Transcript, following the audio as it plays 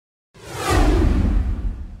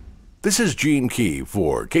This is Gene Key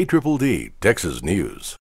for KDDD Texas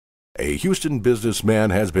News. A Houston businessman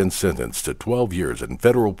has been sentenced to 12 years in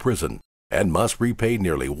federal prison and must repay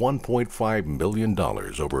nearly $1.5 million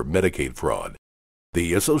over Medicaid fraud.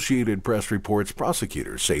 The Associated Press reports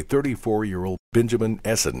prosecutors say 34-year-old Benjamin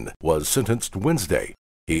Essen was sentenced Wednesday.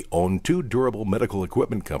 He owned two durable medical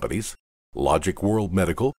equipment companies, Logic World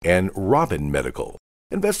Medical and Robin Medical.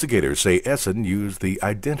 Investigators say Essen used the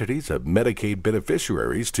identities of Medicaid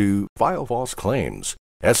beneficiaries to file false claims.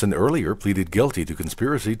 Essen earlier pleaded guilty to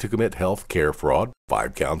conspiracy to commit health care fraud,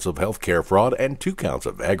 5 counts of health care fraud, and 2 counts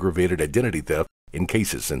of aggravated identity theft in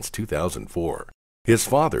cases since 2004. His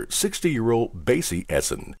father, 60-year-old Basie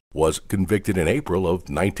Essen, was convicted in April of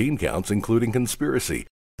 19 counts including conspiracy,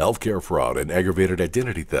 health care fraud, and aggravated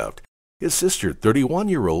identity theft. His sister,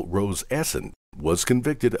 31-year-old Rose Essen, was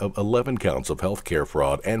convicted of 11 counts of health care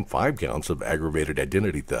fraud and 5 counts of aggravated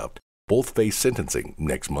identity theft. Both face sentencing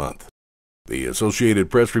next month. The Associated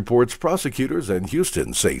Press reports prosecutors in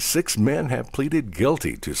Houston say 6 men have pleaded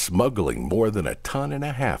guilty to smuggling more than 1.5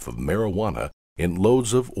 tons of marijuana in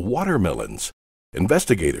loads of watermelons.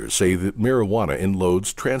 Investigators say that marijuana in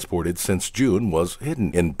loads transported since June was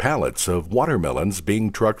hidden in pallets of watermelons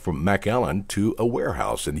being trucked from McAllen to a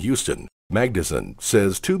warehouse in Houston. Magnuson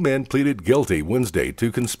says 2 men pleaded guilty Wednesday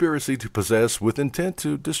to conspiracy to possess with intent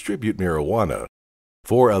to distribute marijuana.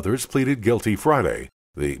 4 others pleaded guilty Friday.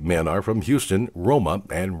 The men are from Houston, Roma,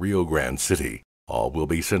 and Rio Grande City. All will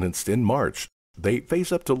be sentenced in March. They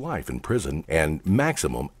face up to life in prison and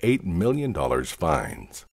maximum $8 million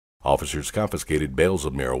fines. Officers confiscated bales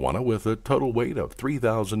of marijuana with a total weight of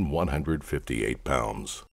 3,158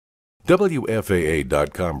 pounds.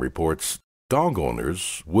 WFAA.com reports dog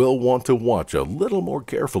owners will want to watch a little more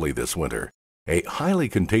carefully this winter. A highly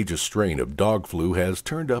contagious strain of dog flu has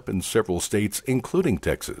turned up in several states, including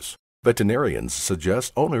Texas. Veterinarians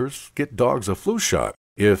suggest owners get dogs a flu shot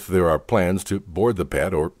if there are plans to board the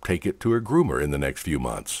pet or take it to a groomer in the next few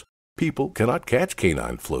months. People cannot catch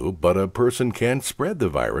canine flu, but a person can spread the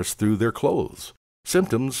virus through their clothes.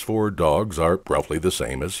 Symptoms for dogs are roughly the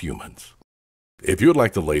same as humans. If you'd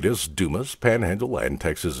like the latest Dumas, Panhandle, and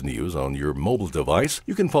Texas news on your mobile device,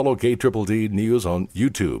 you can follow KDDD News on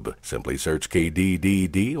YouTube. Simply search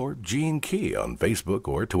KDDD or Gene Key on Facebook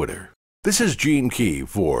or Twitter. This is Gene Key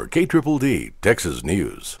for KDDD Texas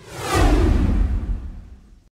News.